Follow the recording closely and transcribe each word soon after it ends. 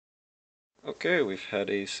Okay, we've had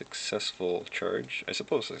a successful charge. I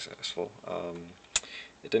suppose successful.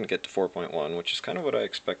 It didn't get to 4.1, which is kind of what I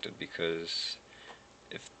expected, because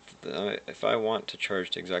if I want to charge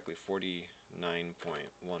to exactly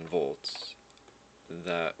 49.1 volts,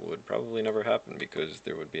 that would probably never happen because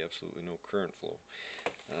there would be absolutely no current flow.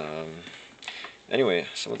 Anyway,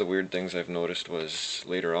 some of the weird things I've noticed was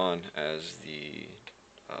later on, as the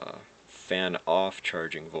fan off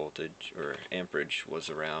charging voltage or amperage was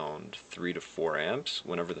around 3 to 4 amps.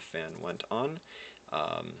 Whenever the fan went on,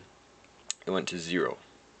 it went to 0.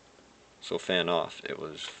 So fan off, it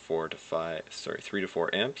was 3 to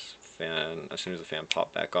 4 amps. Fan, as soon as the fan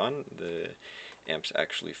popped back on, the amps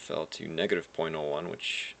actually fell to negative 0.01,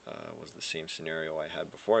 which was the same scenario I had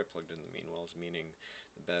before I plugged in the main wells, meaning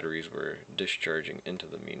the batteries were discharging into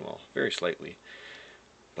the main well very slightly.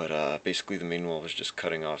 But basically the main well was just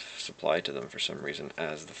cutting off supply to them for some reason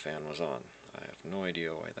as the fan was on. I have no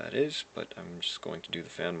idea why that is, but I'm just going to do the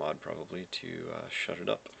fan mod probably to shut it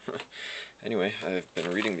up. Anyway, I've been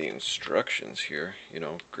reading the instructions here. You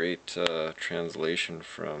know, great translation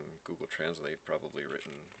from Google Translate, probably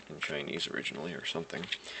written in Chinese originally or something.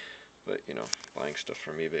 But, you know, buying stuff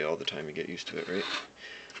from eBay all the time, you get used to it,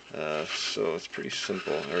 right? So it's pretty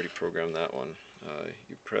simple. I already programmed that one.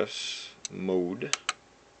 You press mode,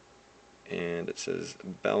 and it says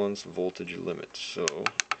balance voltage limit, so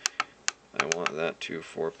I want that to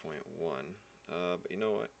 4.1. But you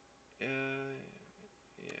know what? Yeah,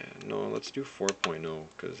 no, let's do 4.0,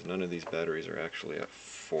 because none of these batteries are actually at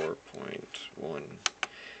 4.1.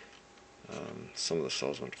 Some of the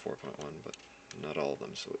cells went to 4.1, but not all of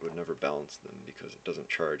them, so it would never balance them because it doesn't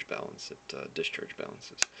charge balance, it discharge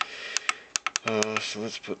balances. So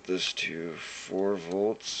let's put this to 4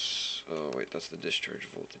 volts. Oh wait, that's the discharge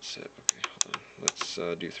voltage set. Okay, hold on. Let's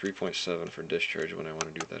do 3.7 for discharge when I want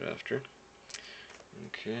to do that after.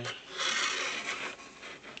 Okay.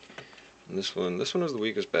 And this one is the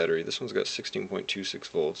weakest battery. This one's got 16.26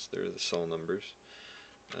 volts. There are the cell numbers.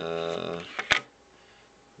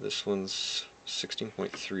 This one's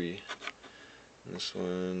 16.3. And this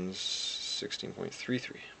one's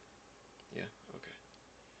 16.33. Yeah, okay.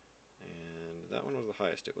 And that one was the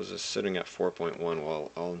highest. It was sitting at 4.1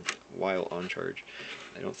 while on charge.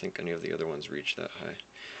 I don't think any of the other ones reached that high.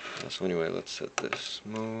 So anyway, let's set this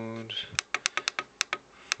mode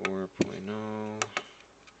 4.0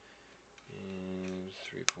 and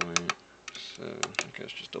 3.7. Okay,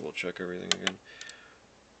 let's just double check everything again.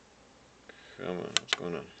 Come on, what's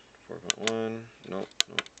going on? 4.1. Nope.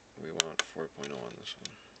 We want 4.0 on this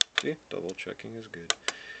one. See, double checking is good.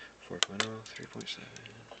 4.0, 3.7.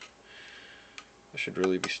 I should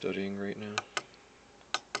really be studying right now.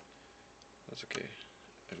 That's okay.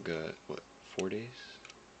 I've got, what, 4 days?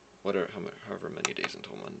 However many days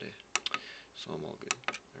until Monday. So I'm all good.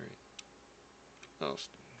 Alright. Oh,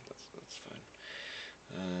 that's fine.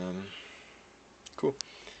 Cool.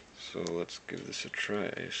 So let's give this a try.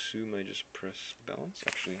 I assume I just press balance.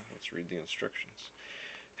 Actually, let's read the instructions.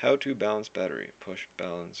 How to balance battery. Push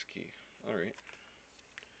balance key. Alright.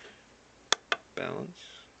 Balance.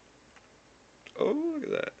 Oh, look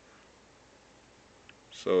at that.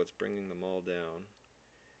 So it's bringing them all down,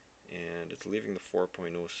 and it's leaving the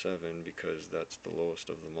 4.07 because that's the lowest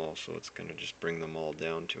of them all, so it's going to just bring them all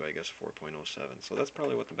down to, I guess, 4.07. So that's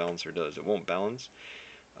probably what the balancer does. It won't balance.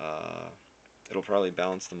 It'll probably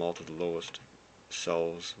balance them all to the lowest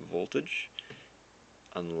cell's voltage,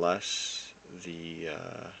 unless the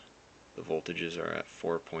voltages are at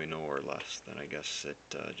 4.0 or less. Then I guess it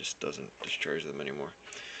just doesn't discharge them anymore.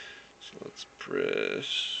 So let's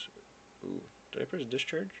press... Ooh, did I press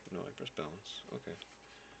discharge? No, I pressed balance. Okay.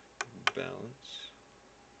 Balance.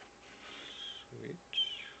 Sweet.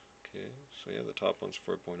 Okay, so yeah, the top one's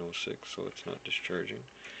 4.06, so it's not discharging.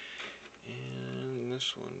 And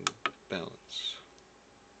this one, balance.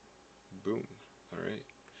 Boom. Alright.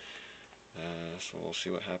 So we'll see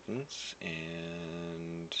what happens,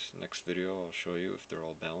 and next video I'll show you if they're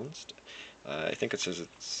all balanced. I think it says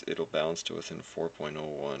it'll balance to within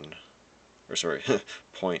 4.01, or sorry,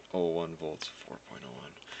 0.01 volts,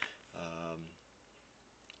 4.01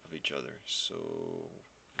 of each other. So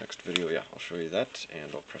next video, yeah, I'll show you that,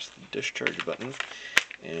 and I'll press the discharge button,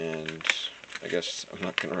 and I guess I'm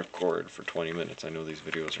not going to record for 20 minutes. I know these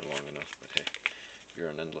videos are long enough, but hey, you're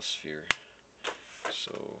an endless sphere,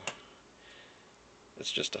 so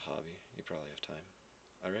it's just a hobby. You probably have time.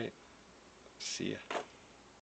 Alright, see ya.